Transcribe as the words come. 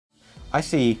I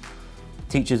see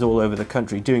teachers all over the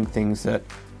country doing things that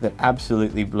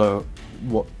absolutely blow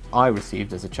what I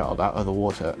received as a child out of the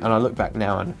water. And I look back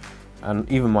now,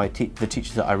 and even the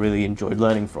teachers that I really enjoyed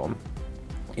learning from,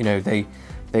 you know,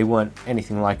 they weren't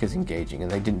anything like as engaging,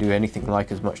 and they didn't do anything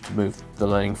like as much to move the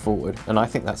learning forward. And I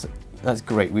think that's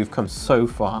great. We've come so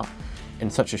far in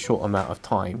such a short amount of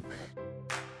time.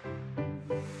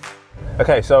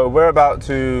 Okay, so we're about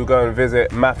to go and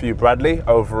visit Matthew Bradley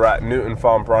over at Newton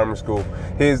Farm Primary School.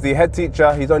 He's the head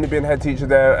teacher. He's only been head teacher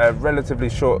there a relatively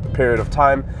short period of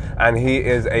time, and he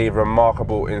is a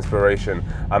remarkable inspiration.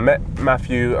 I met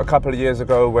Matthew a couple of years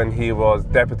ago when he was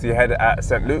deputy head at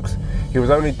St Luke's. He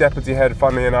was only deputy head,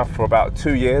 funnily enough, for about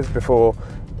 2 years before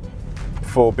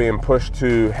being pushed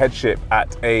to headship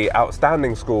at a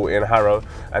outstanding school in Harrow,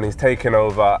 and he's taken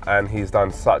over and he's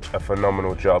done such a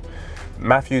phenomenal job.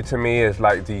 Matthew to me is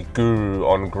like the guru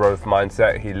on growth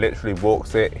mindset. He literally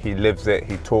walks it, he lives it,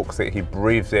 he talks it, he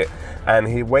breathes it, and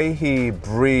the way he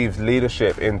breathes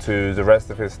leadership into the rest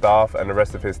of his staff and the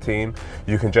rest of his team,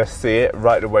 you can just see it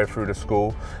right the way through the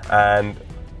school. And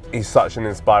he's such an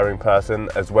inspiring person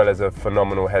as well as a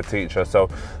phenomenal head teacher. So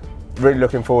really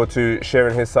looking forward to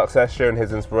sharing his success, sharing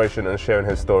his inspiration, and sharing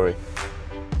his story.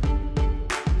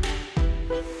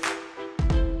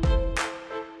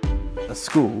 A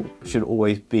school should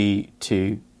always be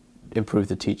to improve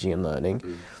the teaching and learning,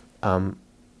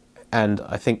 and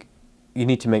I think you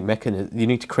need to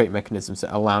create mechanisms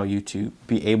that allow you to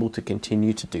be able to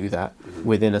continue to do that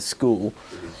within a school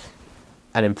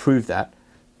and improve that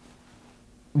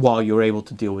while you're able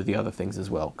to deal with the other things as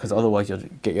well. Because otherwise you'll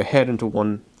get your head into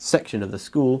one section of the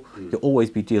school, you'll always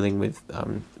be dealing with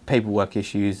paperwork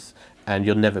issues, and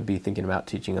you'll never be thinking about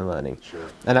teaching and learning. Sure.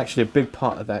 And actually a big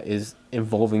part of that is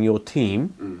involving your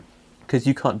team, because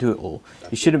you can't do it all.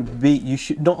 You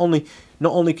should not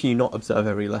only can you not observe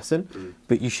every lesson,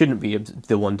 but you shouldn't be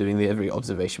the one doing every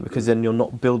observation, because then you're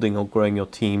not building or growing your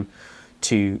team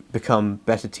to become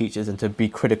better teachers and to be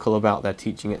critical about their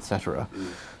teaching, etc.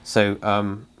 So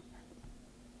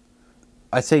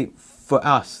I'd say for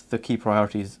us, the key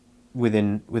priorities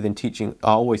within teaching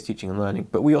are always teaching and learning,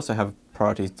 but we also have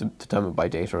priorities determined by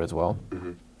data as well.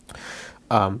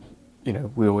 You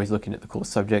know, we're always looking at the core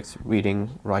subjects: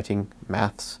 reading, writing,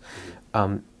 maths,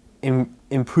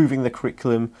 improving the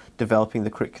curriculum, developing the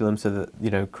curriculum so that,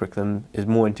 you know, curriculum is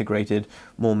more integrated,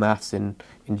 more maths in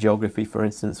geography, for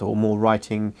instance, or more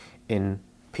writing in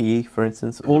PE, for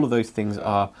instance. All of those things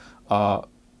are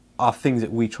things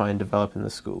that we try and develop in the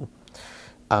school.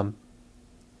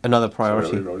 Another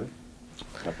priority.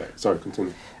 Sorry,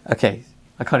 continue. Okay,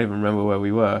 I can't even remember where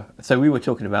we were. So we were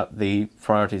talking about the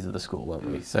priorities of the school, weren't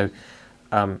we? So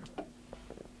I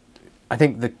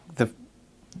think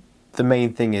the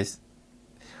main thing is,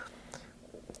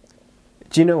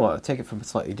 do you know what? I'll take it from a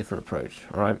slightly different approach,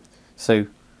 all right? So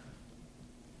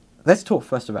let's talk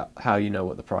first about how you know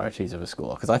what the priorities of a school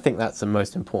are, because I think that's the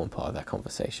most important part of that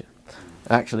conversation.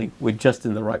 Actually, we're just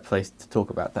in the right place to talk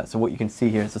about that. So what you can see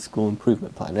here is a school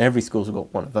improvement plan. And every school's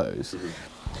got one of those.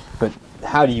 But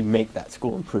how do you make that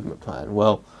school improvement plan?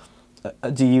 Well,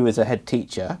 do you as a head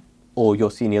teacher or your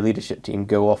senior leadership team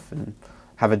go off and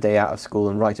have a day out of school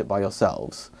and write it by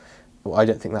yourselves? Well, I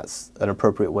don't think that's an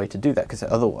appropriate way to do that, because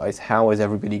otherwise, how is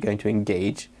everybody going to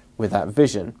engage with that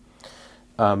vision?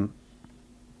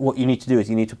 What you need to do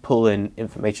is you need to pull in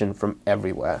information from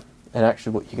everywhere. And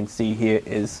actually what you can see here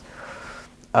is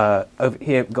over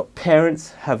here we've got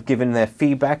parents have given their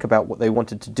feedback about what they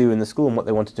wanted to do in the school and what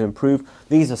they wanted to improve.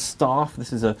 These are staff.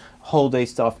 This is a whole day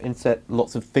staff inset.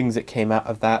 Lots of things that came out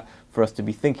of that for us to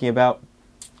be thinking about.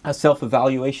 A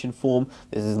self-evaluation form.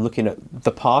 This is looking at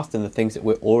the past and the things that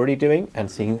we're already doing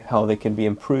and seeing how they can be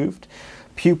improved.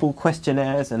 Pupil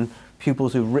questionnaires and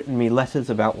pupils who've written me letters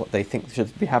about what they think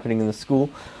should be happening in the school.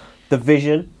 The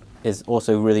vision is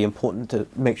also really important, to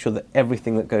make sure that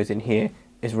everything that goes in here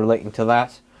is relating to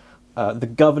that. The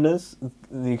governors,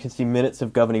 you can see minutes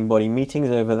of governing body meetings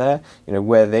over there, you know,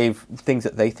 where things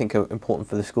that they think are important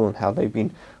for the school and how they've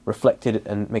been reflected,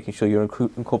 and making sure you're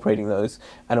incorporating those.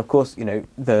 And of course, you know,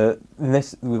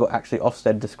 we've got actually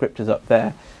Ofsted descriptors up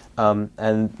there,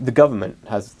 and the government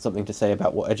has something to say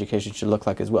about what education should look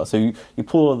like as well. So you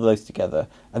pull all of those together,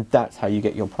 and that's how you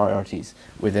get your priorities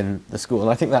within the school. And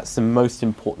I think that's the most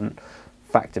important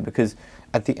factor, because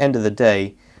at the end of the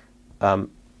day,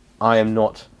 I am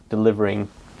not delivering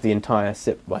the entire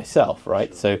SIP myself,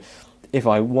 right? So if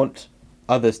I want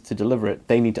others to deliver it,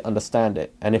 they need to understand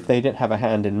it. And if they didn't have a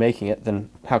hand in making it, then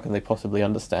how can they possibly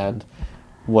understand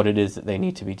what it is that they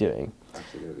need to be doing.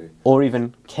 Absolutely. Or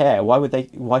even care.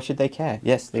 Why should they care?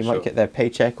 Yes, they might Sure. get their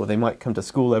paycheck, or they might come to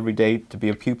school every day to be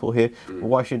a pupil here. But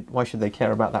why should they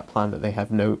care about that plan that they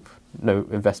have no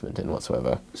investment in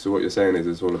whatsoever? So what you're saying is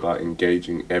it's all about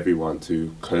engaging everyone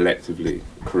to collectively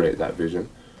create that vision.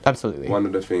 Absolutely. One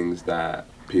of the things that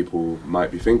people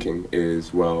might be thinking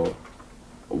is, well,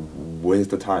 where's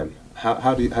the time?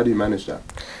 How do you manage that?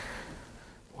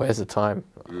 Where's the time?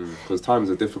 Because time is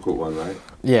a difficult one, right?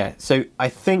 Yeah. So I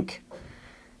think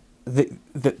the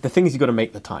thing is, you've got to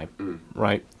make the time,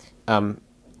 right? You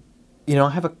know, I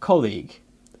have a colleague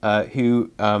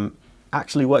who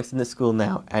actually works in this school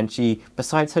now, and she,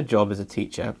 besides her job as a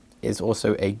teacher, is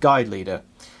also a guide leader.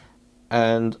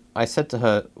 And I said to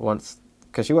her once,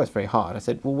 because she works very hard, I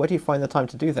said, well, where do you find the time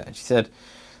to do that? And she said,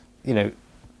 you know,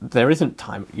 there isn't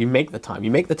time. You make the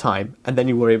time, and then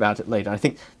you worry about it later. I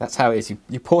think that's how it is.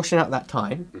 You portion out that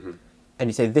time, and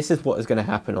you say, this is what is going to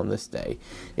happen on this day.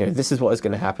 You know, this is what is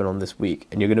going to happen on this week,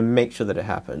 and you're going to make sure that it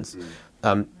happens.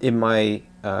 When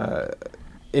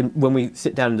we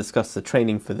sit down and discuss the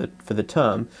training for the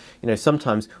term, you know,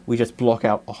 sometimes we just block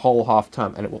out a whole half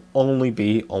term, and it will only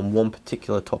be on one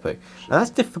particular topic. And that's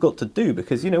difficult to do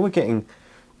because, you know, we're getting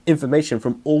information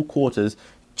from all quarters,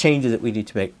 changes that we need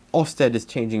to make. Ofsted is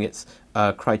changing its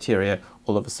criteria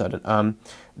all of a sudden.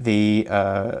 The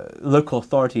local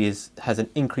authority has an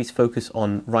increased focus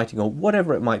on writing or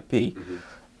whatever it might be.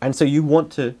 And so you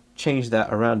want to change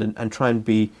that around and try and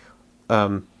be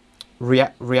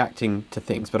reacting to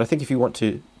things. But I think if you want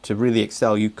to really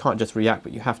excel, you can't just react,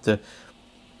 but you have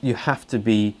to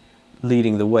be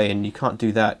leading the way, and you can't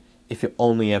do that if you're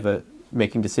only ever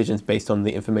making decisions based on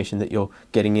the information that you're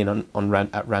getting in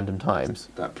at random times.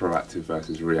 That proactive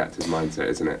versus reactive mindset,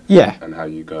 isn't it? Yeah. And how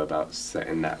you go about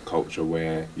setting that culture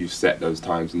where you set those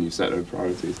times and you set those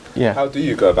priorities. Yeah. How do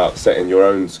you go about setting your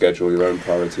own schedule, your own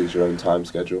priorities, your own time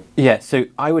schedule? Yeah, so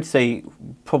I would say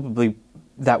probably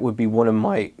that would be one of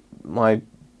my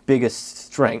biggest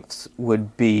strengths,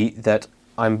 would be that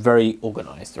I'm very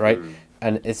organized, right?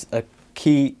 And it's a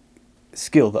key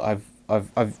skill that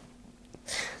I've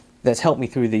that's helped me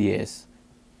through the years.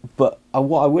 But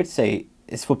what I would say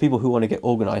is, for people who want to get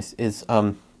organized, is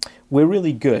we're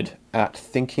really good at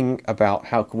thinking about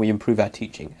how can we improve our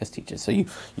teaching as teachers. So you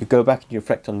go back and you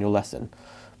reflect on your lesson.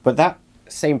 But that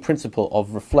same principle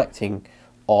of reflecting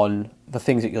on the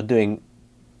things that you're doing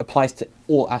applies to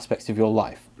all aspects of your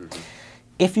life.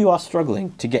 If you are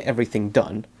struggling to get everything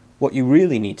done, what you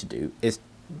really need to do is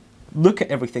look at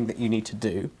everything that you need to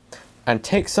do and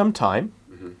take some time,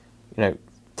 you know,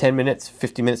 10 minutes,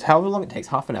 50 minutes, however long it takes,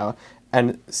 half an hour,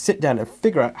 and sit down and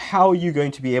figure out how you're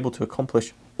going to be able to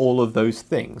accomplish all of those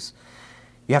things.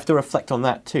 You have to reflect on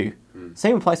that too.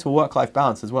 Same applies for work-life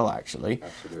balance as well, actually.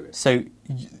 Absolutely. So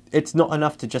it's not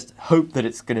enough to just hope that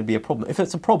it's going to be a problem. If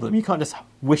it's a problem, you can't just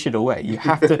wish it away. You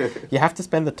have to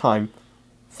spend the time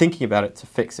thinking about it to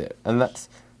fix it. And that's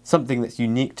something that's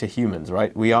unique to humans,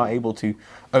 right? We are able to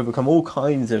overcome all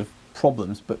kinds of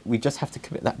problems, but we just have to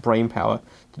commit that brain power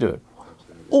to do it.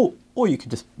 Or you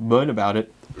could just moan about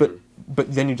it, but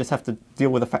then you just have to deal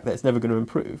with the fact that it's never going to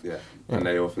improve. Yeah. And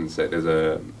they often say there's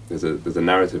a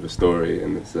narrative, a story,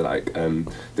 and it's like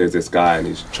there's this guy and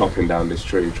he's chopping down this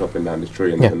tree,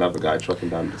 and there's another guy chopping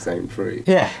down the same tree.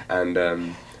 Yeah.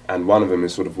 And one of them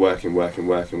is sort of working,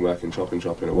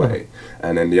 chopping away,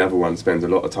 and then the other one spends a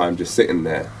lot of time just sitting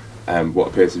there, what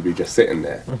appears to be just sitting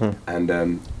there,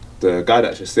 and the guy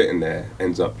that's just sitting there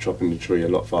ends up chopping the tree a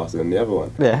lot faster than the other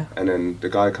one. Yeah. And then the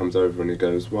guy comes over and he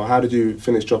goes, well, how did you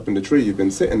finish chopping the tree? You've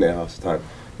been sitting there half the time.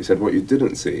 He said, what you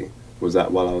didn't see was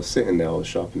that while I was sitting there, I was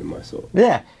sharpening my sword.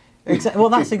 Yeah. Well,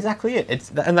 that's exactly it.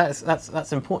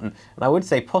 That's important. And I would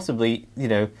say possibly, you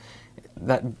know,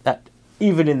 that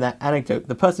even in that anecdote,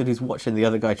 the person who's watching the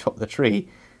other guy chop the tree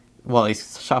while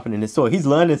he's sharpening his sword, he's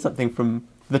learning something from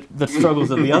the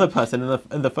struggles of the other person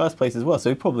in the first place as well. So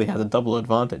he probably has a double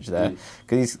advantage there,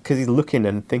 because he's looking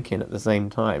and thinking at the same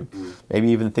time. Maybe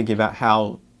even thinking about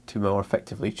how to more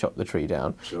effectively chop the tree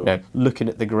down. Sure. You know, looking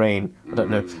at the grain. I don't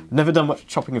know. Never done much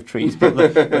chopping of trees, but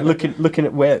looking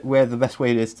at where the best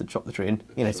way it is to chop the tree, and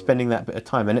you know, spending that bit of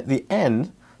time. And at the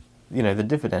end, you know, the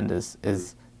dividend is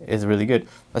really good.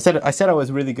 I said I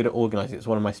was really good at organising. It's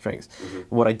one of my strengths.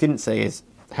 What I didn't say is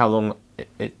how long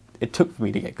it took for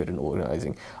me to get good at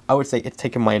organising. I would say it's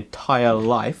taken my entire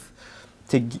life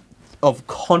of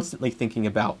constantly thinking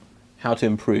about how to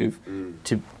improve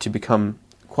to become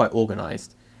quite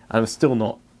organised. And I'm still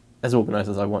not as organised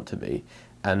as I want to be.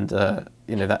 And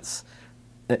you know,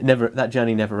 that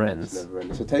journey never ends.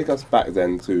 So take us back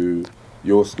then to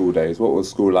your school days. What was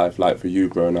school life like for you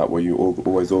growing up? Were you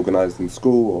always organised in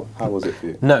school, or how was it for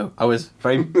you? No, I was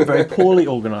very very poorly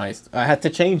organised. I had to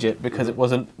change it because it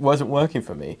wasn't working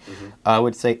for me. I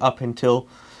would say up until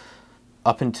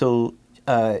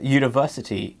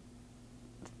university,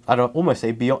 I'd almost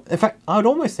say beyond. In fact, I would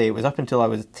almost say it was up until I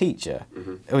was a teacher.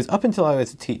 It was up until I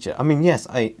was a teacher. I mean, yes,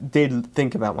 I did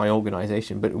think about my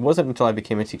organisation, but it wasn't until I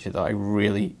became a teacher that I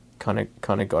really kind of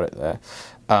got it there.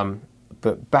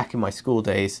 But back in my school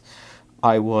days,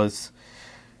 I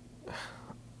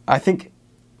think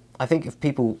if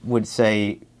people would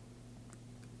say,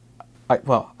 I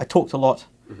talked a lot.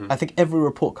 I think every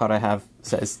report card I have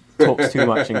says talks too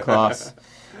much in class.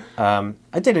 I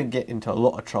didn't get into a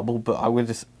lot of trouble, but I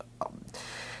wouldn't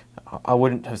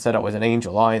have said I was an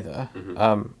angel either.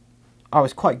 I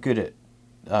was quite good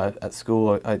at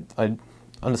school. I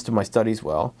understood my studies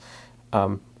well,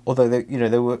 although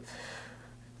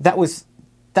that was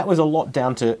a lot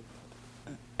down to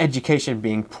education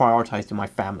being prioritized in my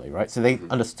family, right? So they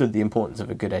understood the importance of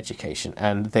a good education,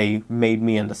 and they made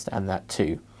me understand that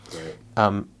too.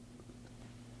 Right.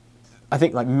 I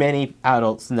think like many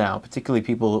adults now, particularly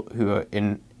people who are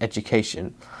in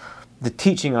education, the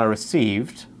teaching I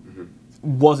received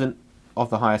wasn't of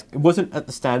the highest. It wasn't at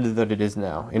the standard that it is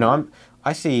now.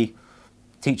 I see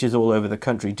teachers all over the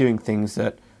country doing things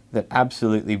that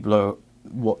absolutely blow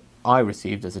what I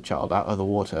received as a child out of the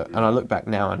water. And I look back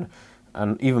now,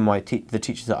 and even the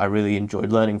teachers that I really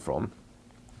enjoyed learning from,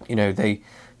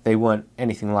 they weren't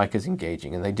anything like as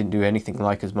engaging, and they didn't do anything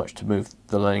like as much to move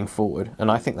the learning forward.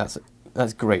 And I think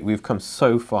that's great. We've come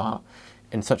so far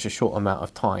in such a short amount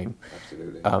of time.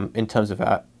 Absolutely. In terms of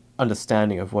our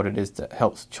understanding of what it is that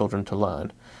helps children to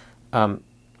learn.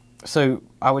 So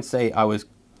I would say I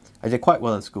did quite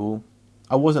well in school.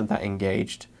 I wasn't that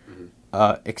engaged,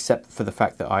 except for the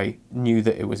fact that I knew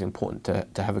that it was important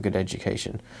to have a good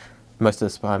education. Most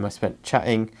of the time I spent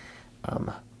chatting.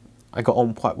 I got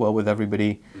on quite well with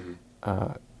everybody.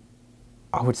 I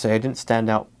would say I didn't stand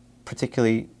out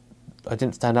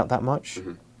that much.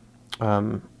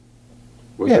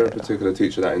 Was there a particular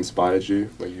teacher that inspired you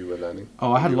when you were learning?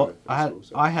 Oh,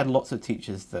 I had lots of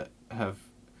teachers that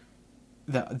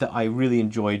I really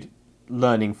enjoyed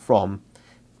learning from.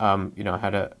 I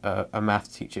had a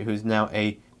maths teacher who's now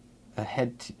a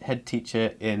head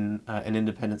teacher in an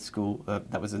independent school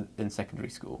that was in secondary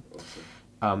school.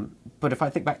 Awesome. But if I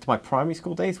think back to my primary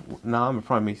school days, now I'm a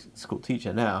primary school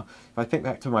teacher now. If I think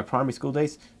back to my primary school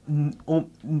days,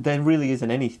 there really isn't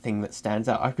anything that stands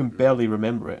out. I can barely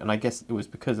remember it, and I guess it was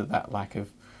because of that lack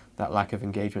of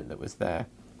engagement that was there.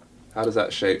 How does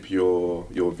that shape your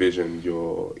vision,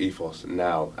 your ethos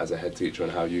now as a head teacher,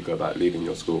 and how you go about leading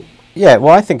your school? Yeah,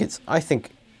 well, I think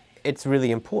it's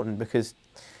really important because,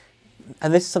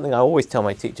 and this is something I always tell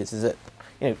my teachers, is that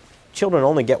children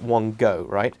only get one go,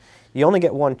 right? You only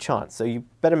get one chance, so you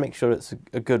better make sure it's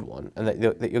a good one, and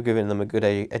that you're giving them a good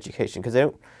education, because they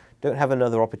don't have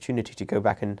another opportunity to go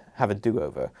back and have a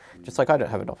do-over. Just like I don't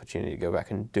have an opportunity to go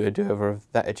back and do a do-over of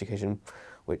that education,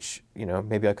 which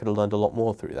maybe I could have learned a lot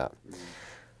more through that.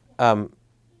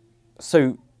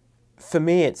 So for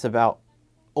me, it's about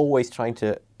always trying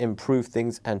to improve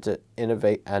things and to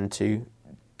innovate and to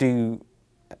do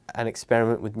and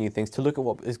experiment with new things, to look at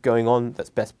what is going on that's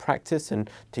best practice and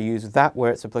to use that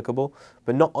where it's applicable,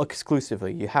 but not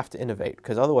exclusively. You have to innovate,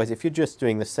 because otherwise if you're just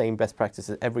doing the same best practice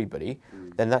as everybody,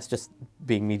 then that's just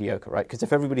being mediocre, right? Because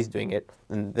if everybody's doing it,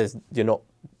 then you're not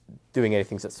doing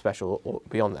anything that's special or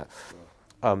beyond that.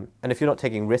 And if you're not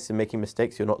taking risks and making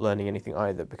mistakes, you're not learning anything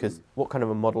either, because what kind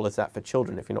of a model is that for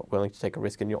children if you're not willing to take a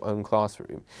risk in your own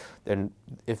classroom? Then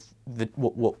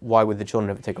why would the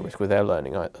children ever take a risk with their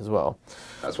learning as well?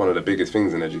 That's one of the biggest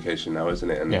things in education now,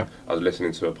 isn't it? And yeah. I was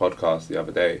listening to a podcast the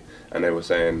other day, and they were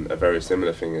saying a very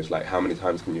similar thing, is like, how many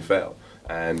times can you fail?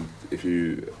 And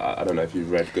I don't know if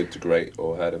you've read Good to Great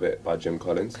or heard of it by Jim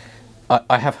Collins.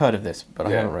 I have heard of this, but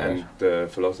I haven't read it. And the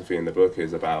philosophy in the book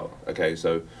is about,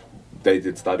 so they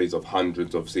did studies of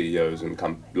hundreds of CEOs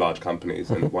and large companies,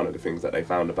 and one of the things that they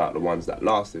found about the ones that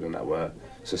lasted and that were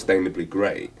sustainably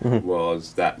great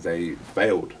was that they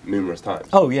failed numerous times.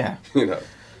 Oh yeah.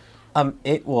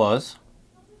 It was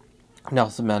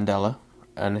Nelson Mandela,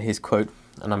 and his quote,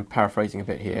 and I'm paraphrasing a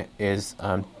bit here, is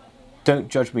don't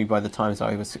judge me by the times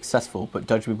I was successful, but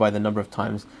judge me by the number of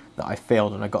times that I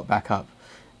failed and I got back up.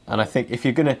 And I think if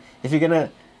you're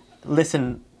gonna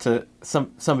listen to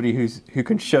somebody who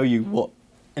can show you what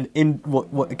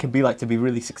it can be like to be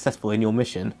really successful in your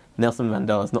mission, Nelson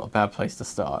Mandela is not a bad place to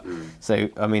start. So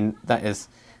it's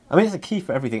a key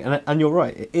for everything, and you're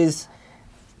right, it is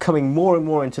coming more and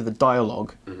more into the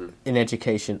dialogue in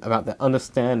education about the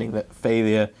understanding that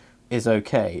failure is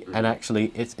okay, and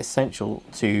actually it's essential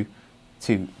to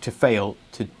fail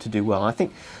to do well. And I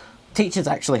think teachers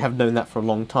actually have known that for a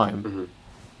long time,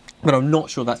 but I'm not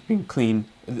sure that's been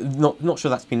not sure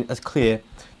that's been as clear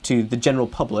to the general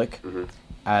public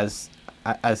as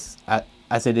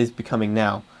it is becoming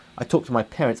now. I talk to my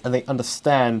parents and they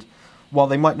understand, while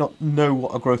they might not know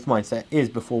what a growth mindset is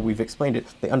before we've explained it,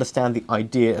 they understand the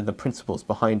idea and the principles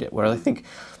behind it, whereas I think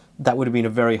that would have been a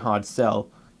very hard sell,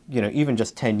 even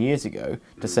just 10 years ago,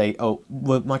 to say, oh,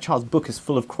 well, my child's book is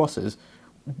full of crosses.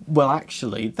 Well,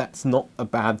 actually, that's not a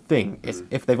bad thing. It's,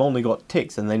 if they've only got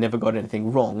ticks and they never got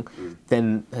anything wrong,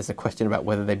 then there's a question about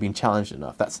whether they've been challenged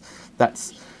enough. That's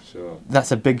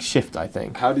a big shift, I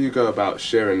think. How do you go about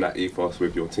sharing that ethos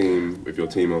with your team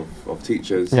of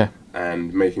teachers,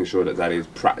 and making sure that is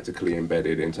practically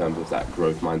embedded in terms of that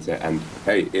growth mindset, and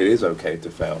hey, it is okay to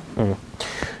fail?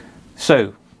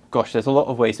 So, gosh, there's a lot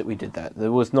of ways that we did that.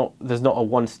 There's not a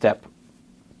one-step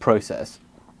process.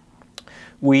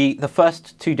 The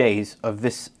first 2 days of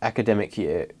this academic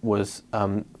year was,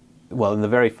 in the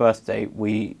very first day,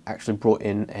 we actually brought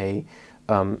in a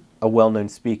well-known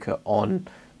speaker on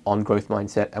growth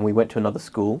mindset, and we went to another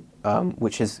school,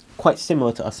 which is quite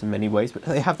similar to us in many ways, but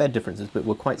they have their differences, but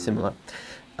we're quite similar.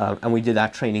 And we did our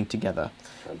training together.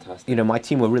 Fantastic. My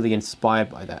team were really inspired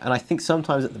by that. And I think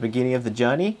sometimes at the beginning of the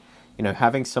journey,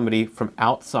 having somebody from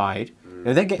outside,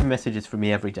 they're getting messages from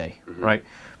me every day, right?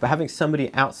 But having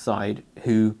somebody outside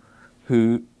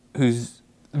who's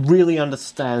really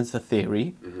understands the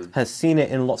theory, has seen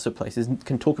it in lots of places,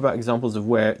 can talk about examples of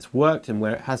where it's worked and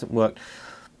where it hasn't worked.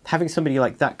 Having somebody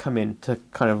like that come in to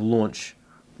kind of launch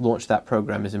that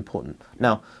program is important.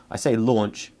 Now, I say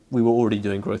launch, we were already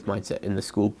doing growth mindset in the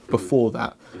school before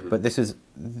that, but this is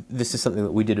something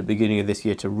that we did at the beginning of this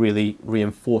year to really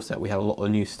reinforce that. We had a lot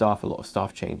of new staff, a lot of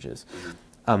staff changes.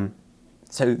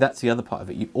 So that's the other part of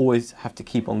it. You always have to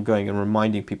keep on going and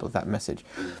reminding people of that message.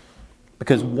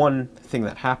 Because one thing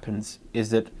that happens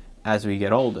is that as we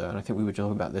get older, and I think we were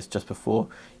talking about this just before,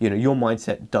 your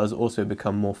mindset does also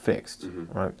become more fixed,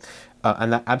 right?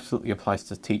 And that absolutely applies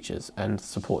to teachers and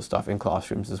support staff in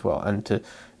classrooms as well, and to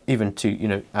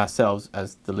ourselves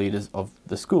as the leaders of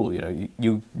the school.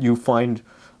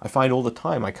 I find all the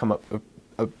time I come up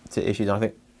to issues and I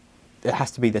think, it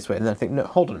has to be this way, and then I think, no,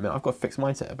 hold on a minute, I've got a fixed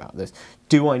mindset about this.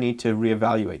 Do I need to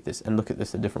reevaluate this and look at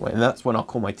this a different way? And that's when I'll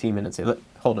call my team in and say, look,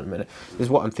 hold on a minute, this is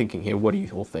what I'm thinking here, what do you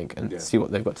all think? And see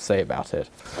what they've got to say about it.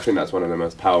 I think that's one of the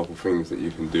most powerful things that you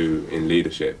can do in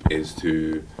leadership, is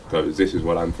to go, this is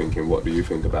what I'm thinking, what do you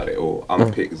think about it? Or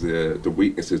unpick the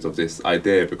weaknesses of this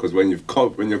idea, because when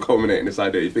you're culminating this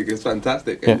idea, you think it's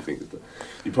fantastic, and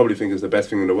you probably think it's the best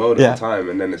thing in the world at the time,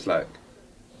 and then it's like,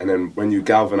 and then when you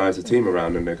galvanize the team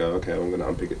around and they go, okay, I'm going to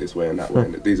unpick it this way and that way,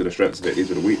 and these are the strengths of it,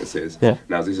 these are the weaknesses.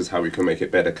 Now this is how we can make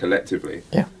it better collectively.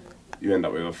 You end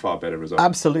up with a far better result.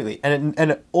 Absolutely, and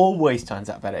it always turns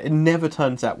out better. It never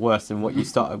turns out worse than what you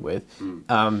started with.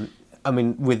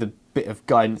 With a bit of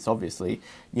guidance, obviously.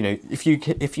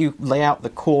 If you lay out the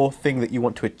core thing that you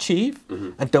want to achieve,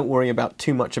 and don't worry about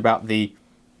too much about the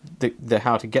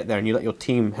how to get there, and you let your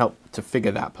team help to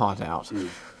figure that part out.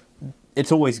 It's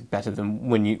always better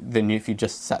than if you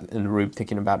just sat in the room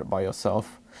thinking about it by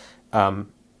yourself. And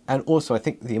also, I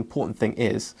think the important thing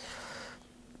is,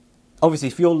 obviously,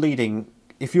 if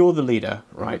you're the leader,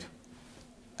 right?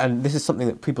 And this is something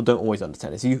that people don't always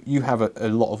understand, is you have a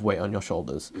lot of weight on your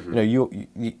shoulders.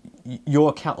 You're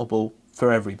accountable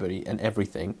for everybody and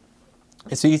everything.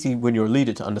 It's easy when you're a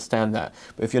leader to understand that,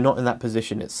 but if you're not in that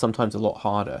position, it's sometimes a lot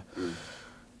harder.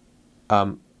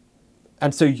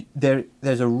 And so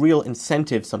there's a real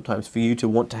incentive sometimes for you to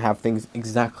want to have things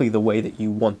exactly the way that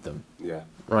you want them.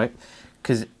 Right?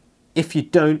 Because if you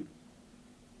don't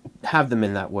have them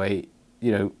in that way,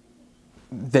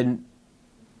 then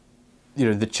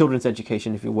the children's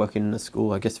education, if you're working in a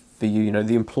school, I guess for you,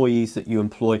 the employees that you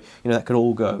employ, that could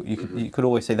all go. You could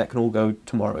always say that can all go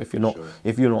tomorrow if you're not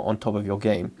on top of your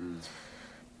game.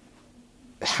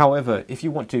 However, if you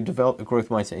want to develop a growth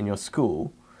mindset in your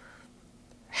school,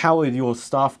 how are your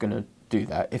staff going to do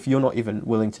that if you're not even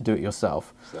willing to do it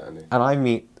yourself? Certainly. And I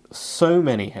meet so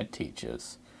many head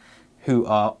teachers who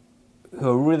are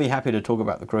really happy to talk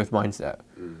about the growth mindset,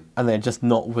 and they're just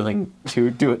not willing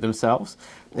to do it themselves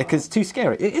because it's too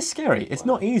scary. It is scary. It's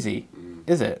not easy,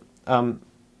 is it? And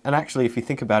actually, if you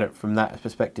think about it from that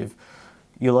perspective,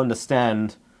 you'll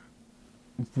understand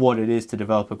what it is to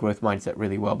develop a growth mindset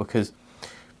really well, because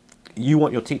you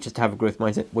want your teachers to have a growth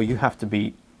mindset. Well, you have to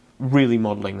be really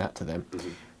modeling that to them.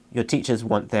 Your teachers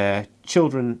want their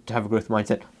children to have a growth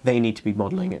mindset. They need to be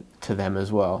modeling it to them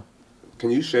as well. Can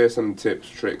you share some tips,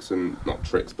 tricks, and not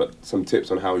tricks, but some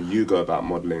tips on how you go about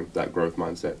modelling that growth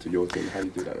mindset to your team? How do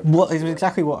you do that? Well, it's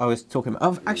exactly what I was talking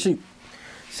about. Actually,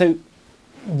 so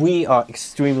we are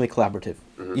extremely collaborative.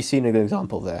 You see an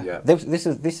example there. Yeah.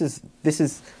 This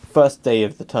is first day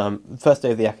of the term, first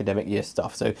day of the academic year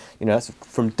stuff. So that's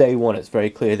from day one. It's very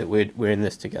clear that we're in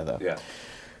this together.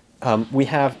 Yeah. We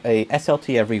have a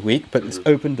SLT every week, but it's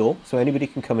open door, so anybody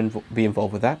can come and be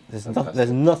involved with that. There's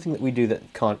nothing that we do that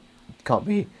can't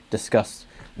be discussed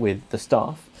with the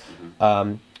staff.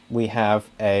 We have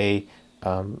the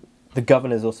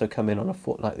governors also come in on a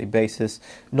fortnightly basis,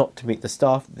 not to meet the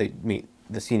staff. They meet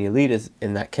the senior leaders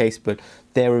in that case, but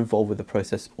they're involved with the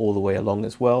process all the way along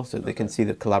as well, so they can see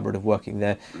the collaborative working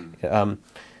there.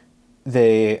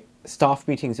 The staff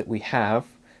meetings that we have,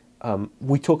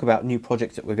 we talk about new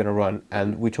projects that we're going to run,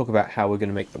 and we talk about how we're going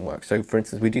to make them work. So, for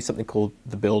instance, we do something called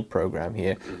the Build program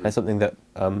here. That's something that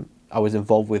I was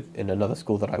involved with in another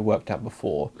school that I worked at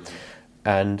before.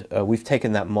 And we've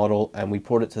taken that model and we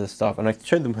brought it to the staff, and I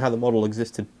showed them how the model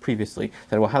existed previously.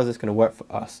 Said, well, how's this going to work for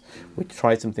us? We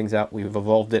tried some things out, we've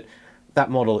evolved it.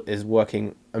 That model is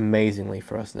working amazingly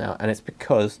for us now, and it's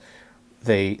because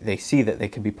they see that they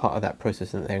can be part of that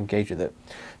process and they're engaged with it.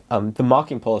 The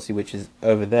marking policy, which is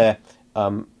over there,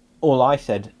 all I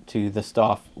said to the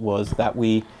staff was that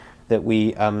we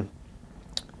want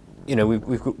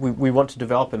to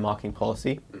develop a marking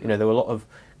policy. There were a lot of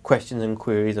questions and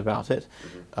queries about it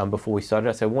before we started.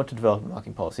 I said, I want to develop a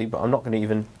marking policy, but I'm not going to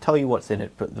even tell you what's in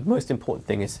it. But the most important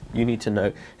thing is you need to know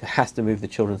it has to move the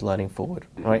children's learning forward,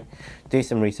 right? Do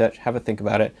some research, have a think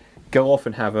about it, go off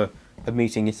and have a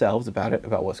meeting yourselves about it,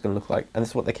 about what it's going to look like. And this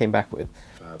is what they came back with.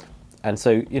 And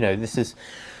so,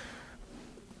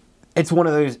 it's one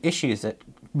of those issues that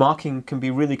marking can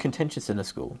be really contentious in a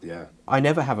school. Yeah. We've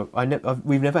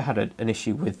never had an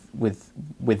issue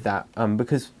with that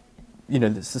because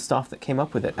it's the staff that came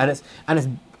up with it, and it's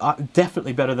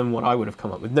definitely better than what I would have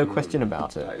come up with, no question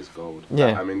about it. That is gold.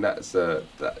 Yeah. I mean, that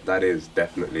is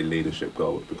definitely leadership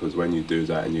gold, because when you do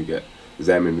that and you get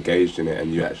them engaged in it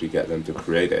and you actually get them to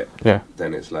create it,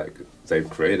 then it's like they've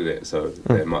created it, so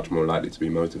they're much more likely to be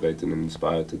motivated and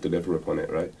inspired to deliver upon it,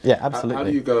 right? Yeah, absolutely. How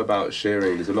do you go about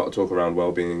sharing? There's a lot of talk around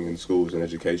well-being in schools and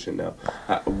education now.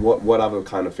 What other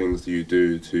kind of things do you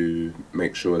do to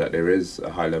make sure that there is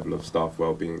a high level of staff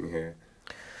well-being here?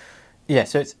 Yeah,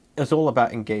 so it's all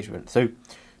about engagement. So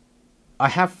I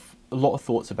have a lot of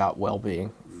thoughts about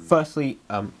well-being. Firstly,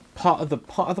 part of the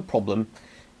problem,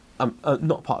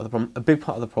 not part of the problem, a big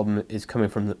part of the problem is coming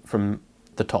from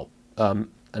the top.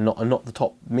 And not the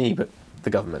top me, but the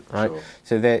government, right? Sure.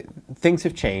 So things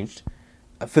have changed,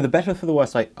 for the better, for the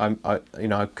worse. I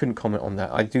couldn't comment on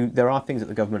that. There are things that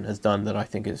the government has done that I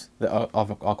think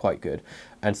are quite good,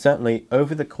 and certainly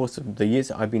over the course of the years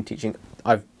that I've been teaching,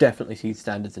 I've definitely seen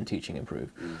standards in teaching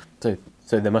improve. So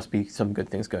there must be some good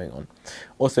things going on.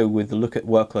 Also, with the look at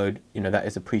workload, that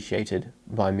is appreciated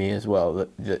by me as well.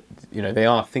 That they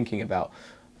are thinking about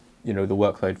the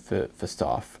workload for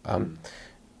staff.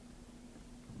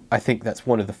 I think that's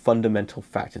one of the fundamental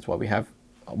factors why we have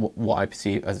what I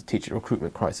perceive as a teacher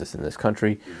recruitment crisis in this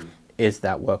country, is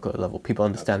that workload level. People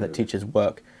understand that teachers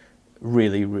work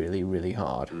really, really, really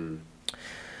hard.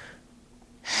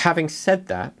 Having said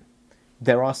that,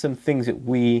 there are some things that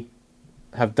we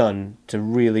have done to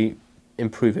really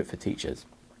improve it for teachers.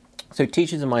 So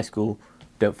teachers in my school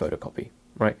don't photocopy,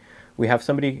 right? We have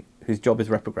somebody whose job is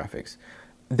reprographics.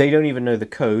 They don't even know the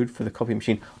code for the copy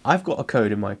machine. I've got a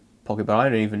code in my pocket, but I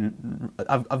don't even.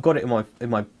 I've got it in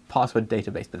my password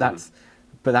database, but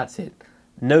that's it.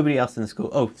 Nobody else in the school.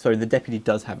 Oh, sorry, the deputy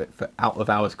does have it for out of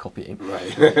hours copying.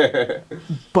 Right.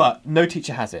 But no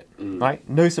teacher has it, right?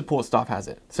 No support staff has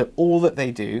it. So all that they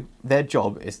do, their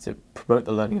job is to promote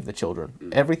the learning of the children.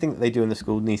 Everything that they do in the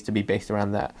school needs to be based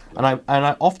around that. And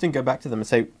I often go back to them and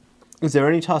say, is there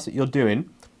any task that you're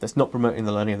doing that's not promoting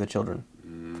the learning of the children?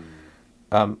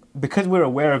 Because we're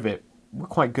aware of it, we're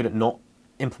quite good at not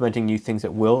implementing new things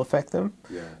that will affect them,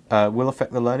 will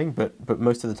affect the learning, but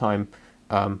most of the time,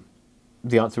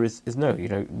 the answer is no.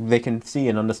 They can see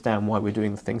and understand why we're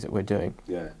doing the things that we're doing.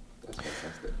 Yeah,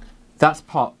 that's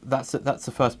fantastic. That's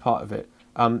the first part of it.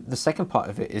 The second part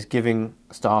of it is giving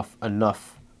staff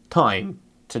enough time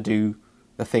to do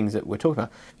the things that we're talking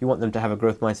about. If you want them to have a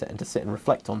growth mindset and to sit and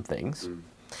reflect on things,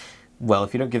 well,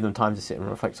 if you don't give them time to sit and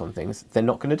reflect on things, they're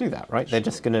not going to do that, right? Sure.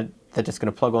 They're just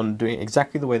gonna plug on doing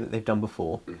exactly the way that they've done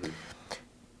before.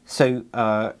 So,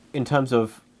 in terms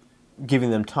of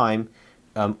giving them time,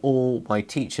 all my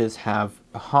teachers have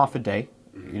a half a day,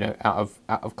 out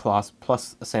of class,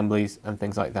 plus assemblies and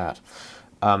things like that.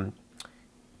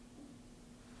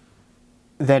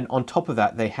 Then on top of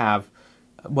that, they have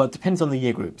Well, it depends on the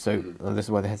year group. So this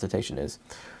is where the hesitation is.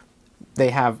 They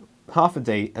have half a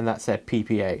day, and that's their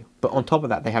PPA. But on top of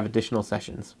that, they have additional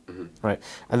sessions, right?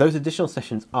 And those additional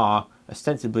sessions are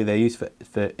ostensibly they're used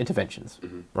for interventions,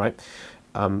 right?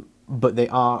 But they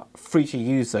are free to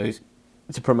use those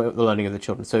to promote the learning of the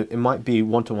children. So it might be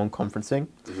one-to-one conferencing.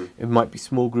 It might be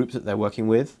small groups that they're working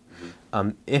with.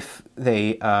 If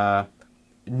they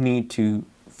need to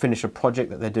finish a project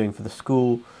that they're doing for the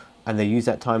school, and they use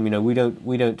that time, we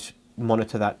don't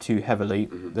monitor that too heavily.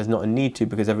 There's not a need to,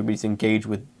 because everybody's engaged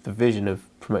with the vision of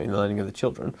promoting the learning of the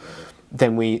children.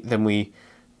 Then they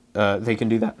can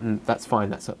do that, and that's fine.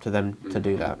 That's up to them to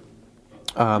do that.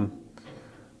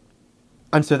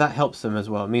 And so that helps them as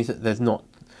well. It means that they're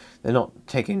not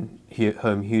taking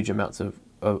home huge amounts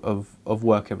of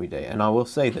work every day. And I will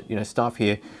say that staff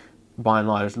here, by and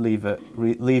large, leave at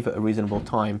a reasonable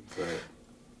time. Right.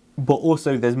 But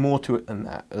also, there's more to it than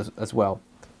that as well.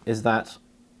 Is that,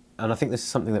 and I think this is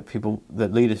something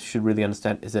that leaders should really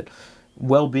understand, is that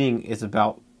well-being is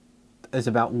about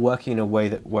working in a way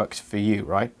that works for you,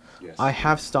 right? Yes. I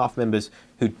have staff members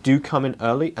who do come in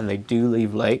early and they do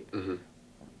leave late.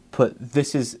 But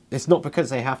it's not because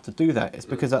they have to do that. It's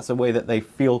because that's a way that they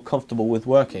feel comfortable with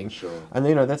working. Sure. And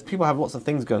there's people have lots of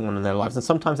things going on in their lives, and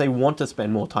sometimes they want to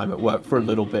spend more time at work for a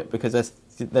little bit because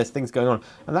there's things going on,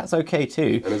 and that's okay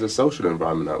too. And there's a social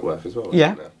environment at work as well.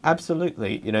 Yeah, Isn't there?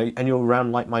 Absolutely. And you're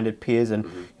around like-minded peers, and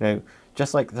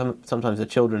just like sometimes the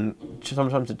children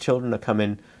are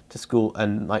coming to school,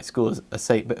 and like school is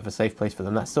a bit of a safe place for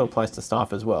them. That still applies to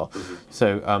staff as well.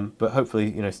 So, but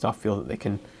hopefully, staff feel that they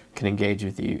can engage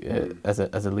with you as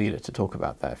a leader to talk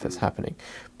about that if it's happening.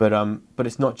 But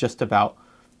it's not just about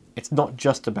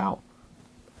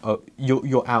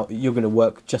you're out, you're going to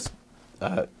work just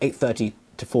 8:30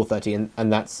 to 4:30,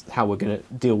 and that's how we're going to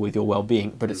deal with your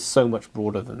well-being. But it's so much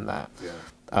broader than that. Yeah.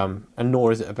 And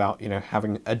nor is it about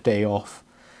having a day off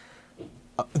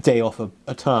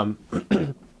a term.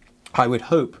 I would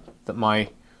hope that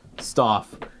my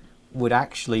staff would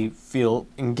actually feel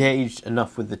engaged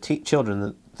enough with the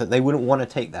children that they wouldn't want to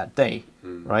take that day,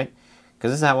 right?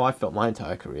 Because this is how I felt my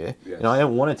entire career. Yes. I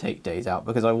don't want to take days out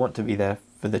because I want to be there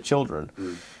for the children.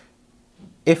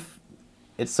 If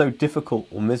it's so difficult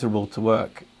or miserable to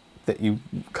work that you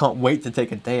can't wait to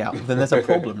take a day out, then there's a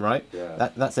problem, right? Yeah.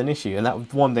 That's an issue, and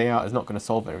that one day out is not going to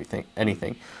solve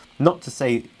anything. Not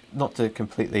to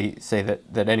completely say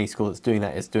that any school that's doing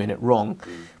that is doing it wrong,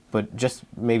 but just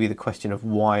maybe the question of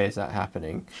why is that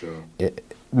happening? Sure.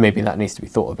 Maybe that needs to be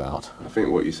thought about. I think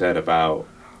what you said about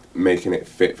making it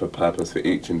fit for purpose for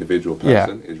each individual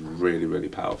person is really, really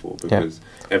powerful, because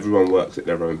everyone works at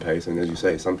their own pace, and as you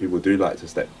say, some people do like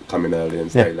to come in early and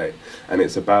stay late, and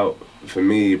it's about, for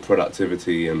me,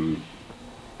 productivity, and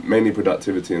mainly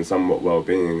productivity and somewhat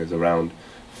well-being is around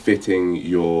fitting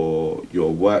your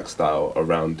work style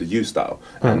around the you style,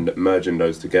 and merging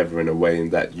those together in a way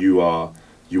that you are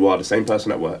the same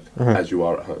person at work as you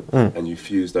are at home, and you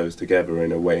fuse those together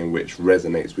in a way in which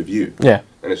resonates with you. Yeah.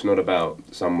 And it's not about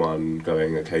someone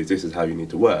going, okay, this is how you need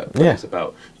to work. But it's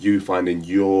about you finding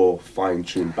your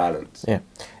fine-tuned balance. Yeah.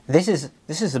 This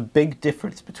is a big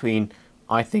difference between,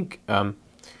 I think, and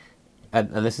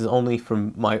this is only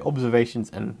from my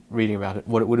observations and reading about it,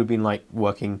 what it would have been like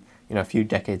working, a few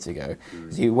decades ago.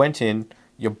 So you went in,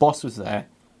 your boss was there,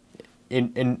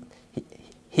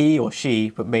 he or she,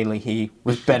 but mainly he,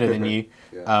 was better than you,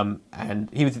 and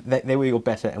they were your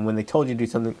better. And when they told you to do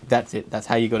something, that's it. That's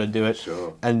how you got to do it.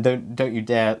 Sure. And don't you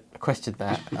dare question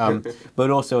that. But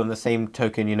also on the same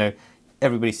token,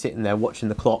 everybody's sitting there watching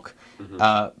the clock,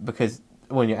 because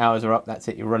when your hours are up, that's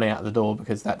it. You're running out the door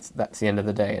because that's the end of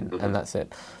the day, and that's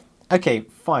it. Okay,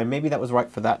 fine. Maybe that was right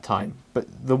for that time, but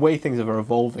the way things are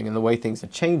evolving and the way things are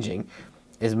changing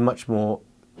is much more.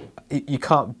 You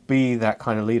can't be that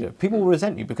kind of leader. People will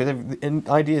resent you because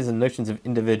ideas and notions of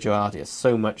individuality are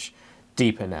so much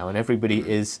deeper now, and everybody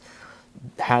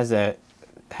has their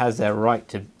right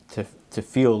to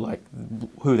feel like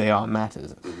who they are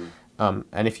matters. And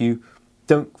if you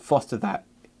don't foster that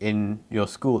in your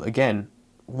school, again,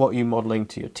 what are you modeling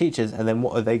to your teachers, and then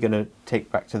what are they going to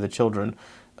take back to the children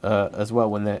as well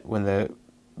when they're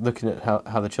looking at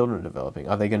how the children are developing?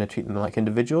 Are they going to treat them like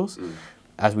individuals,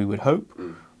 as we would hope?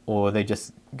 Or are they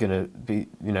just going to be,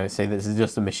 say this is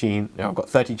just a machine, I've got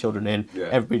 30 children in,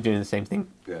 everybody doing the same thing,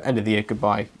 end of the year,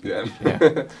 goodbye. Yeah.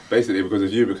 Basically, because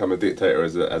if you become a dictator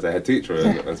as a head teacher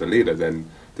and as a leader, then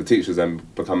the teachers then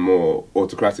become more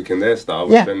autocratic in their style,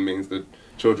 which then means that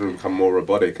children become more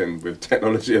robotic, and with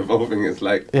technology evolving, it's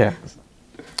like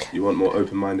you want more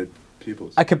open-minded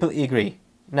pupils. I completely agree.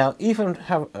 Now, even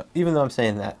though I'm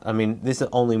saying that, I mean, these are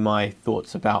only my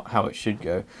thoughts about how it should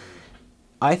go.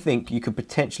 I think you could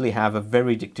potentially have a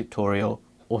very dictatorial,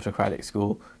 autocratic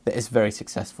school that is very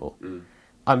successful.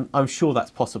 I'm sure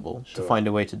that's possible to find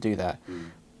a way to do that.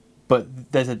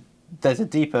 But there's a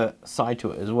deeper side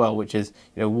to it as well, which is,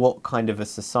 what kind of a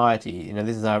society,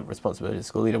 this is our responsibility as a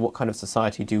school leader, what kind of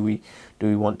society do we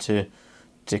want to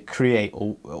create,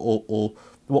 or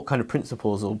what kind of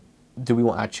principles do we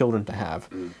want our children to have?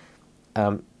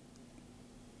 Back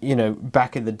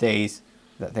in the days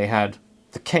that they had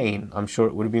the cane, I'm sure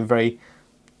it would have been very,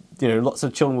 lots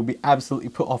of children would be absolutely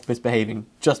put off misbehaving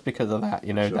just because of that.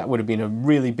 Sure. That would have been a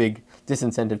really big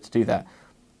disincentive to do that.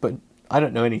 But I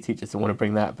don't know any teachers that want to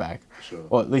bring that back. Sure.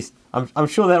 Or at least, I'm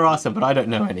sure there are some, but I don't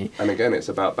know any. And again, it's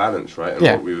about balance, right? And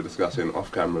what we were discussing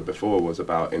off camera before was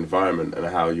about environment, and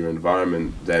how your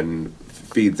environment then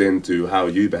feeds into how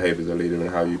you behave as a leader and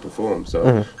how you perform.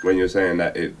 So when you're saying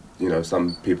that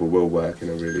some people will work in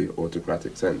a really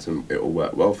autocratic sense and it will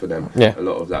work well for them, a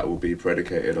lot of that will be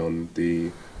predicated on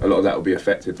a lot of that will be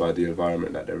affected by the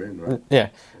environment that they're in, right? Yeah,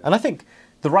 and I think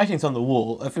the writing's on the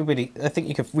wall. I think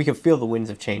we can feel the winds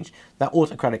of change. That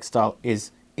autocratic style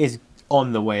is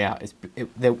on the way out.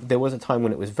 There was a time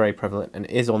when it was very prevalent and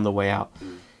is on the way out.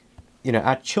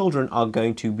 Our children are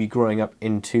going to be growing up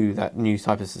into that new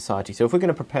type of society. So if we're going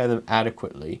to prepare them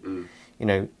adequately,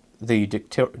 the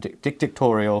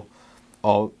dictatorial,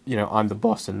 or I'm the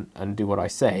boss and do what I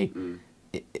say,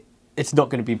 it's not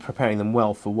going to be preparing them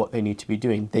well for what they need to be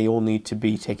doing. They all need to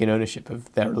be taking ownership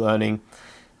of their learning,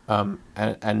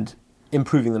 and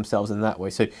improving themselves in that way.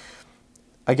 So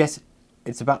I guess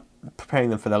it's about preparing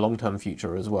them for their long-term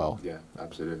future as well. Yeah,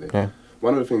 absolutely. Yeah.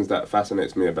 One of the things that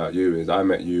fascinates me about you is I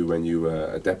met you when you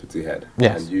were a deputy head.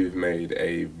 Yes. And you've made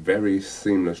a very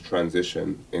seamless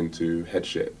transition into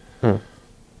headship. How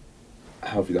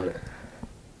have you done it?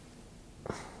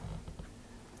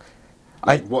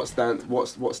 What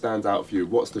stands out for you?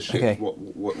 What's the shift? Okay.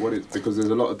 What is, because there's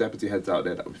a lot of deputy heads out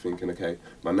there that will be thinking, okay,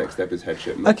 my next step is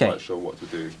headship, not quite sure what to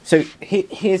do. So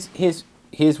here's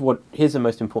the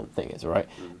most important thing is, right?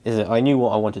 Is that I knew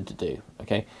what I wanted to do.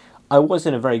 Okay, I was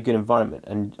in a very good environment,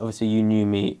 and obviously you knew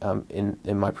me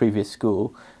in my previous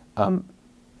school. An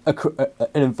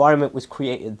environment was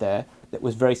created there that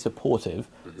was very supportive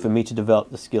for me to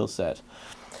develop the skill set.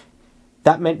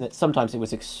 That meant that sometimes it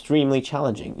was extremely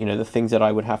challenging. The things that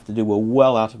I would have to do were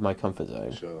well out of my comfort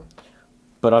zone. Sure.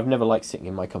 But I've never liked sitting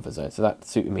in my comfort zone, so that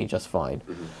suited me just fine.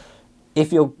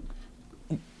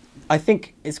 I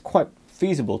think it's quite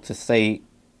feasible to say,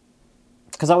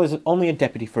 because I was only a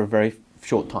deputy for a very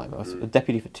short time. I was a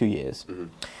deputy for 2 years.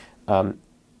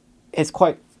 It's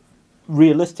quite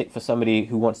realistic for somebody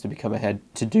who wants to become a head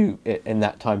to do it in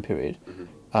that time period,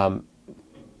 and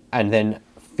then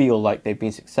feel like they've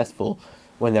been successful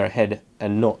when they're ahead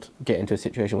and not get into a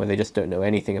situation where they just don't know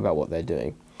anything about what they're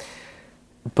doing.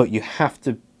 But you have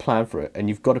to plan for it, and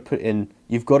you've got to put in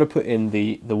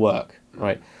the work,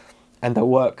 right? And the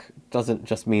work doesn't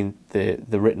just mean the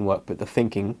written work, but the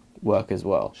thinking work as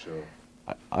well. Sure.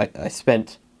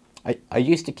 I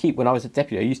used to keep, when I was a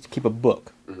deputy, I used to keep a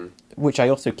book, which I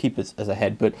also keep as a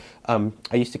head, but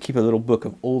I used to keep a little book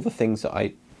of all the things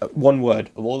that one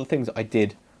word of all the things that I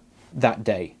did that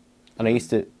day. And I used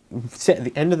to sit at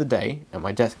the end of the day at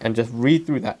my desk and just read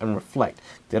through that and reflect.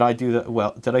 Did I do that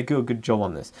well? Did I do a good job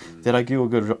on this? Did I do a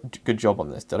good job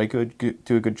on this? Did I do a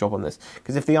good job on this?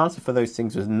 Because if the answer for those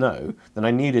things was no, then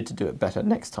I needed to do it better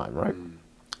next time, right?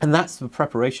 And that's the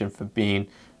preparation for being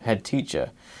head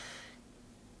teacher.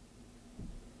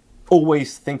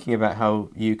 Always thinking about how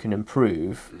you can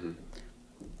improve,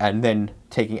 and then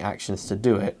taking actions to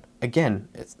do it. Again,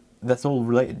 that's all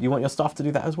related. You want your staff to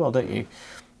do that as well, don't you?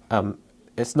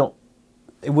 It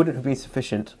wouldn't have been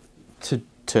sufficient to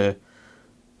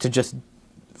just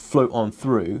float on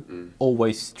through,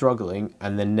 always struggling,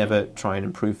 and then never try and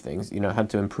improve things. Had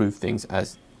to improve things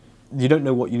as you don't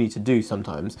know what you need to do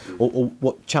sometimes, or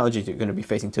what challenges you're going to be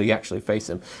facing until you actually face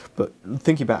them. But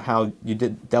thinking about how you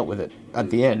dealt with it at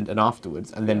the end and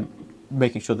afterwards, and then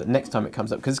making sure that next time it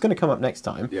comes up, because it's going to come up next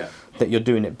time, that you're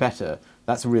doing it better.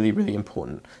 That's really, really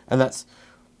important. And that's,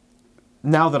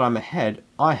 now that I'm ahead,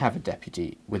 I have a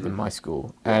deputy within my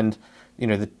school, and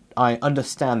I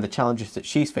understand the challenges that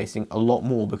she's facing a lot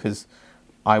more because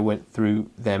I went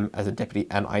through them as a deputy,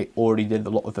 and I already did a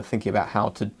lot of the thinking about how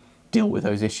to deal with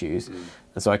those issues,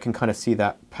 and so I can kind of see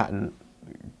that pattern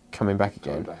coming back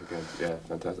again. Yeah,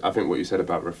 fantastic. I think what you said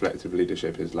about reflective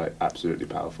leadership is absolutely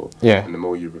powerful. Yeah. And the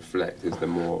more you reflect is the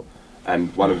more.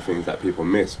 And one of the things that people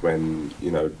miss when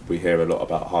we hear a lot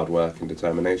about hard work and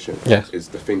determination is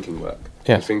the thinking work.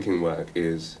 Yes. The thinking work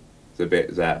is the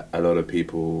bit that a lot of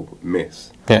people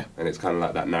miss. Yeah. And it's kind of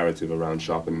like that narrative around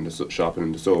sharpening the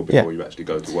sword before you actually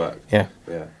go to work. Yeah.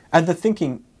 Yeah. And the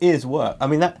thinking is work. I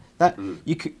mean,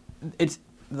 you could,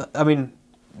 I mean,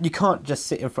 you can't just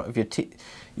sit in front of your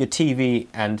TV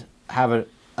and have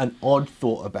an odd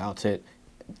thought about it.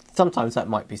 Sometimes that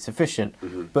might be sufficient,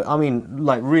 but I mean,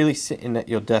 like really sitting at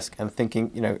your desk and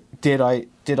thinking, you know, did I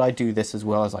do this as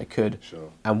well as I could,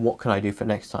 and what can I do for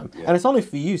next time? Yeah. And it's only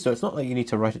for you, so it's not like you need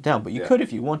to write it down, but you could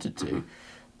if you wanted to.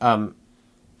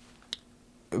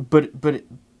 But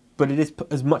it is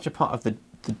as much a part of the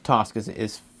task as it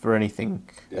is for anything,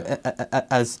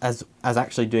 as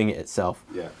actually doing it itself.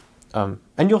 Yeah.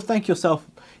 And you'll thank yourself.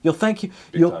 You'll thank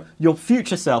your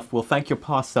future self will thank your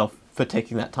past self for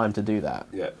taking that time to do that.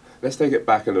 Yeah. Let's take it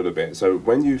back a little bit. So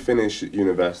when you finish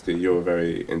university, you were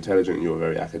very intelligent, you were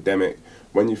very academic.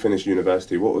 When you finished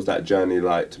university, what was that journey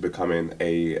like to becoming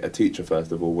a teacher,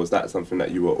 first of all? Was that something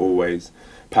that you were always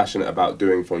passionate about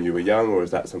doing from you were young, or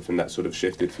is that something that sort of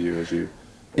shifted for you as you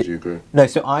grew? No,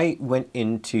 so I went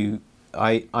into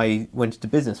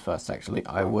business first, actually.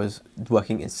 I was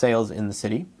working in sales in the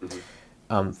city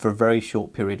for a very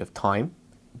short period of time,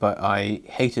 but I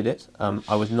hated it.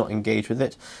 I was not engaged with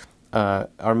it. I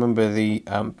remember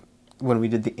when we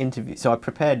did the interview, so I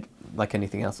prepared like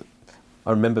anything else.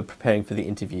 I remember preparing for the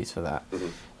interviews for that.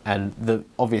 And the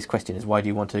obvious question is, why do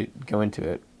you want to go into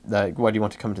it? Why do you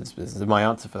want to come into this business? And my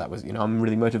answer for that was, I'm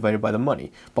really motivated by the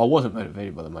money. But I wasn't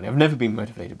motivated by the money. I've never been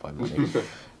motivated by money.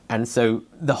 And so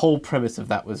the whole premise of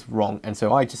that was wrong. And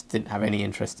so I just didn't have any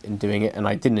interest in doing it, and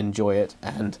I didn't enjoy it.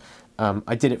 And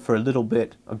I did it for a little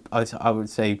bit. I would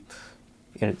say,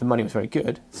 the money was very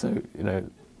good. So,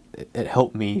 it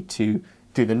helped me to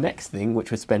do the next thing, which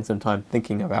was spend some time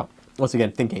thinking about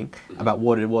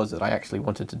what it was that I actually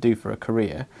wanted to do for a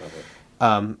career.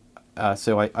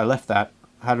 So I left that,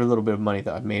 had a little bit of money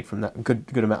that I'd made from that,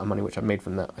 good amount of money which I made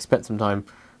from that. I spent some time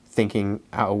thinking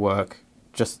out of work,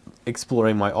 just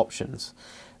exploring my options.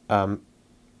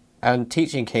 And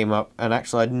teaching came up, and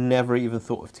actually I'd never even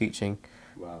thought of teaching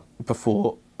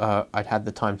before I'd had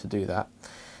the time to do that.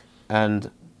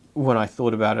 And when I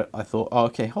thought about it, I thought, oh,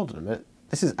 okay, hold on a minute.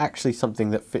 This is actually something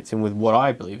that fits in with what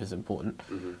I believe is important.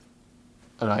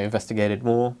 And I investigated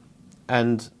more.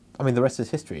 And, I mean, the rest is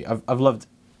history. I've loved,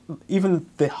 even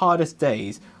the hardest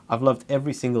days, I've loved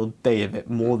every single day of it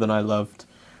more than I loved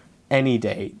any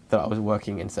day that I was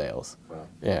working in sales. Wow.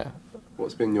 Yeah.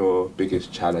 What's been your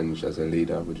biggest challenge as a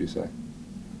leader, would you say?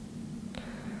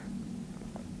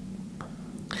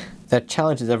 There are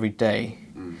challenges every day.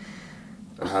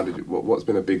 And how did you? What's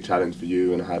been a big challenge for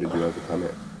you, and how did you overcome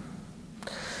it?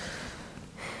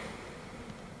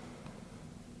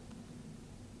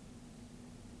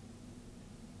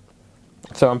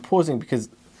 So I'm pausing because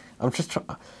I'm just trying.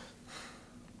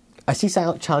 I see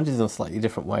challenges in a slightly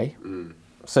different way.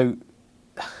 So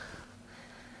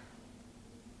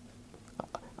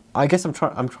I guess I'm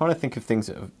trying to think of things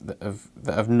that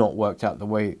have not worked out the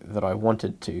way that I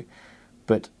wanted to,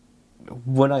 but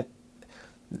when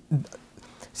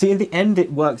see, in the end,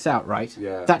 it works out, right?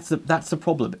 Yeah. That's the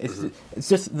problem. It's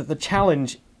just that the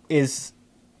challenge is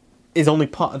only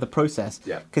part of the process.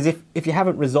 Yeah. Because if you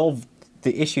haven't resolved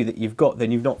the issue that you've got,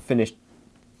 then you've not finished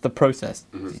the process.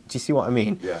 Do you see what I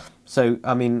mean? Yeah. So,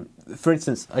 I mean, for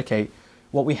instance, okay,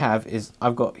 what we have is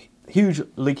I've got huge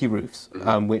leaky roofs,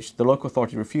 which the local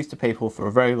authority refused to pay for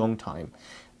a very long time,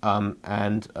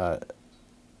 and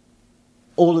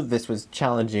all of this was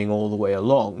challenging all the way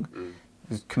along. It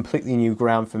was completely new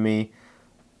ground for me.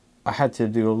 I had to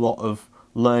do a lot of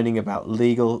learning about the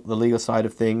legal side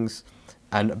of things,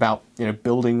 and about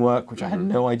building work, which I had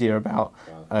no idea about,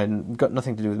 and got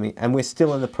nothing to do with me. And we're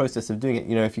still in the process of doing it.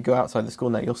 If you go outside the school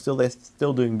now, they're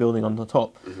still doing building on the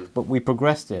top, but we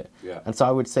progressed it. Yeah. And so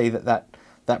I would say that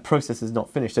process is not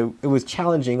finished. So it was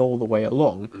challenging all the way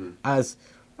along, as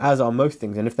are most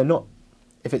things. And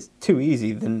if it's too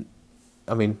easy, then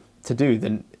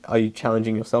then are you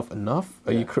challenging yourself enough?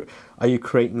 Are you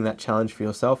creating that challenge for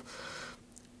yourself?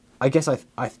 I guess I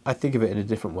think of it in a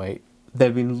different way. There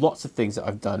have been lots of things that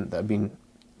I've done that have been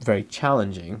very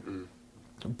challenging,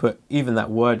 but even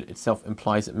that word itself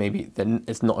implies that maybe then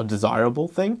it's not a desirable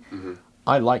thing.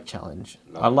 I like challenge.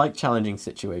 I like challenging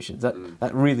situations.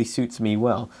 That really suits me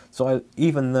well. So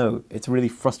even though it's really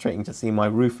frustrating to see my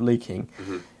roof leaking,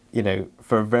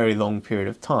 for a very long period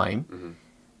of time,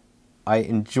 I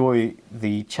enjoy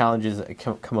the challenges that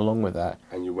come along with that.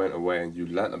 And you went away and you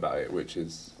learnt about it, which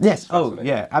is yes. Oh,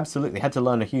 yeah, absolutely. Had to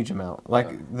learn a huge amount. Like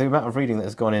the amount of reading that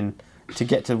has gone in to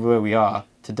get to where we are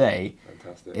today.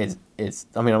 Fantastic. It's.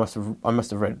 I mean, I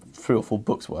must have read 3 or 4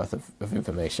 books worth of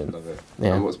information. Love it.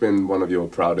 Yeah. And what's been one of your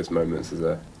proudest moments as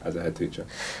a head teacher?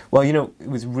 Well,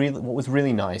 what was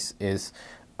really nice is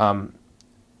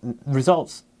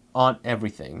results aren't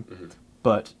everything,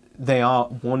 but they are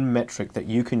one metric that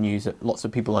you can use that lots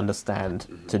of people understand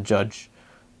to judge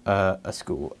a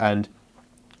school. And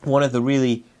one of the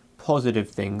really positive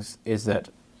things is that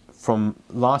from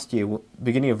last year,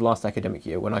 beginning of last academic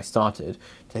year, when I started,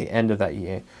 to the end of that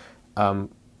year,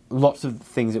 lots of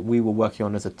things that we were working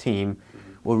on as a team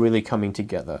were really coming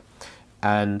together.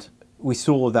 And we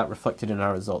saw that reflected in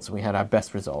our results, and we had our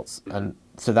best results. And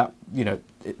so that,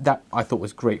 that I thought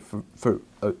was great for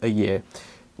a year.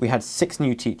 We had 6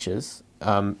 new teachers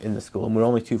in the school, and we're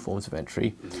only 2 forms of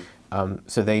entry.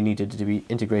 So they needed to be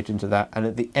integrated into that. And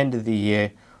at the end of the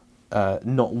year,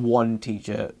 not one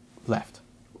teacher left.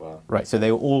 Wow. Right, so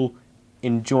they were all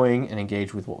enjoying and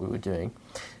engaged with what we were doing.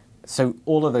 So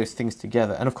all of those things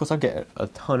together, and of course I get a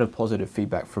ton of positive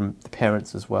feedback from the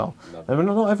parents as well. I mean,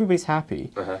 not everybody's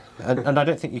happy, and I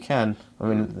don't think you can. I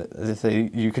mean, as I say,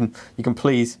 you can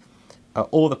please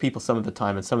all the people some of the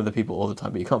time, and some of the people all the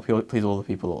time, but you can't please all the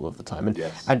people all of the time. And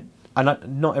yes. and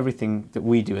not everything that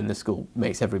we do in this school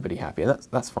makes everybody happy, and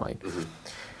that's fine.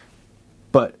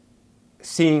 But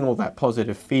seeing all that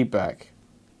positive feedback,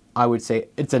 I would say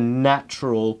it's a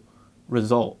natural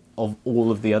result of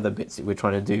all of the other bits that we're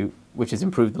trying to do, which is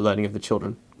improve the learning of the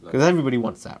children. Because everybody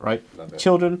wants that, right? The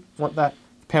children want that,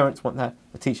 the parents want that,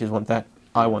 the teachers want that,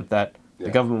 I want that, the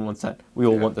government wants that. We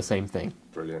all want the same thing.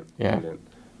 Brilliant. Yeah. Brilliant.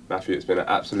 Matthew, it's been an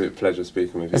absolute pleasure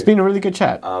speaking with you. It's been a really good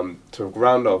chat. To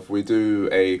round off, we do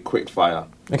a quick fire.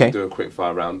 Okay. We do a quick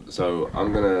fire round. So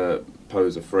I'm going to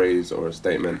pose a phrase or a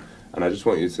statement, and I just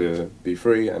want you to be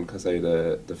free and say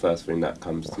the first thing that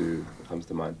comes to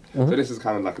mind. So this is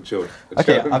kind of like a chill.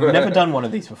 Okay, I've never done one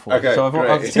of these before, okay, so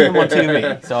I've seen them on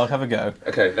TV, so I'll have a go.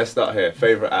 Okay, let's start here.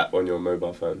 Favourite app on your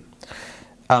mobile phone?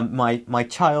 My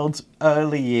child's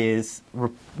early years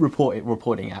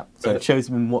reporting app, so it shows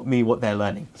me what they're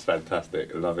learning. It's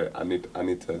fantastic. I love it. I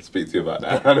need to speak to you about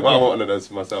that. I want one of those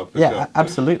for myself. Sure.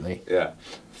 Absolutely. Yeah.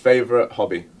 Favourite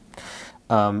hobby?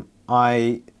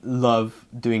 I love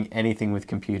doing anything with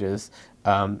computers,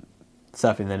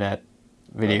 surfing the net,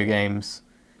 video games,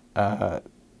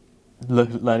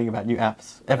 learning about new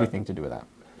apps, everything to do with that.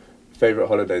 Favourite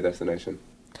holiday destination?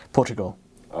 Portugal.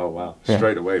 Oh wow!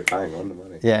 Straight away, bang on the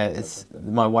money. Yeah, it's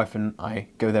my wife and I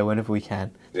go there whenever we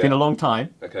can. It's been a long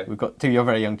time. Okay. We've got 2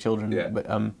 very young children, but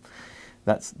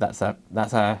that's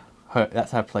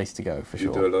our place to go for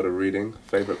sure. You do a lot of reading.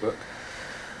 Favourite book,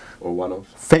 or one of?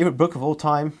 Favourite book of all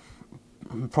time,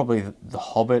 probably The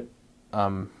Hobbit.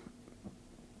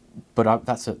 But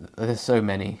there's so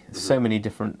many, so many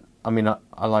different. I mean,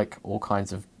 I like all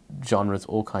kinds of genres,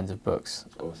 all kinds of books.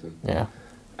 Awesome. Yeah.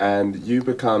 And you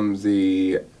become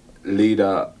the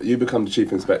leader. You become the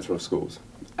chief inspector of schools,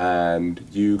 and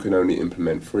you can only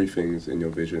implement 3 things in your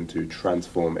vision to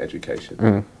transform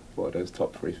education. What are those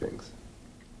top 3 things?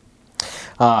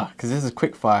 Because this is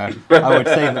quick fire, I would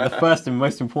say that the first and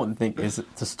most important thing is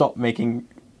to stop making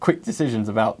quick decisions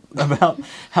about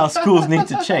how schools need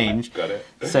to change. Got it.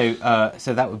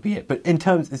 So that would be it. But in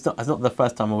terms, it's not the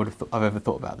first time I've ever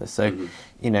thought about this. So,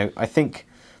 I think,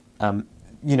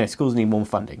 schools need more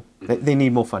funding. They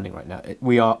need more funding right now.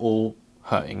 We are all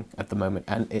hurting at the moment,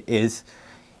 and it is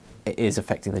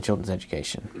affecting the children's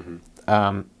education.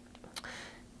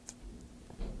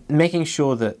 Making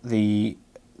sure that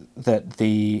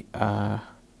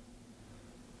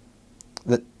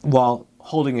while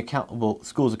holding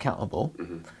schools accountable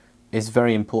is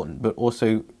very important, but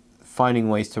also finding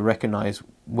ways to recognise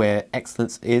where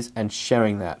excellence is and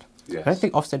sharing that. Yes. I don't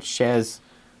think Ofsted shares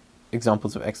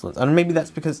examples of excellence, and maybe that's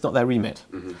because it's not their remit.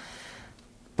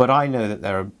 But I know that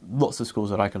there are lots of schools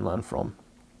that I can learn from.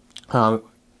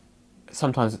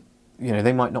 Sometimes,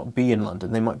 they might not be in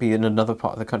London, they might be in another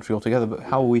part of the country altogether, but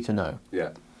how are we to know?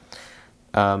 Yeah.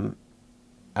 And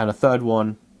a third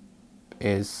one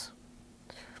is,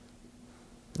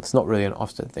 it's not really an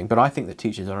Ofsted thing, but I think that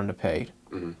teachers are underpaid.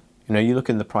 You look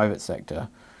in the private sector,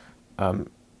 and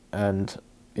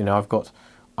I've got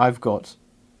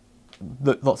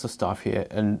lots of staff here,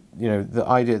 and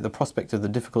the prospect of the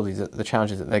difficulties, the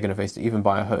challenges that they're going to face to even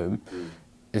buy a home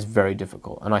is very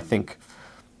difficult, and I think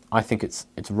it's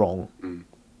wrong.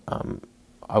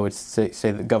 I would say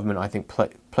that government, I think,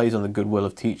 plays on the goodwill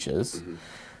of teachers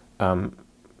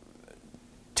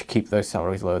to keep those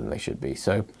salaries lower than they should be.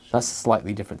 So that's a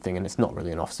slightly different thing, and it's not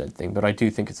really an Ofsted thing, but I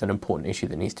do think it's an important issue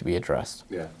that needs to be addressed.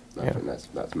 Yeah, I think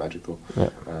that's magical. Yeah.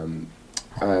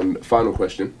 And final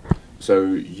question. So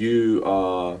you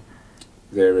are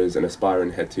there is an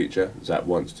aspiring head teacher that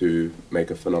wants to make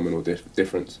a phenomenal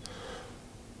difference,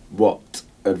 what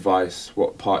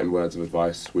parting words of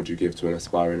advice would you give to an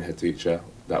aspiring head teacher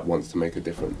that wants to make a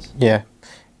difference? Yeah,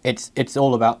 it's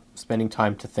all about spending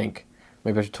time to think.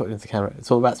 Maybe I should talk to the camera.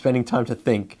 It's all about spending time to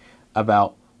think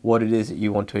about what it is that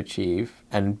you want to achieve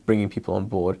and bringing people on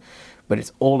board. But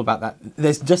it's all about that.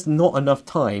 There's just not enough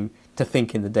time to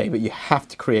think in the day, but you have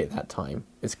to create that time.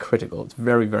 It's critical. It's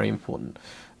very, very important.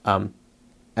 And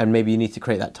maybe you need to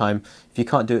create that time. If you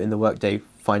can't do it in the workday,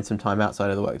 find some time outside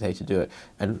of the workday to do it.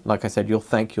 And like I said, you'll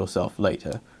thank yourself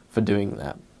later for doing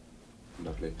that.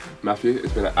 Lovely. Matthew,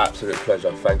 it's been an absolute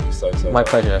pleasure. Thank you so much. My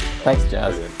pleasure. Thanks,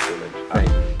 Jazz. Brilliant.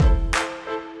 Great.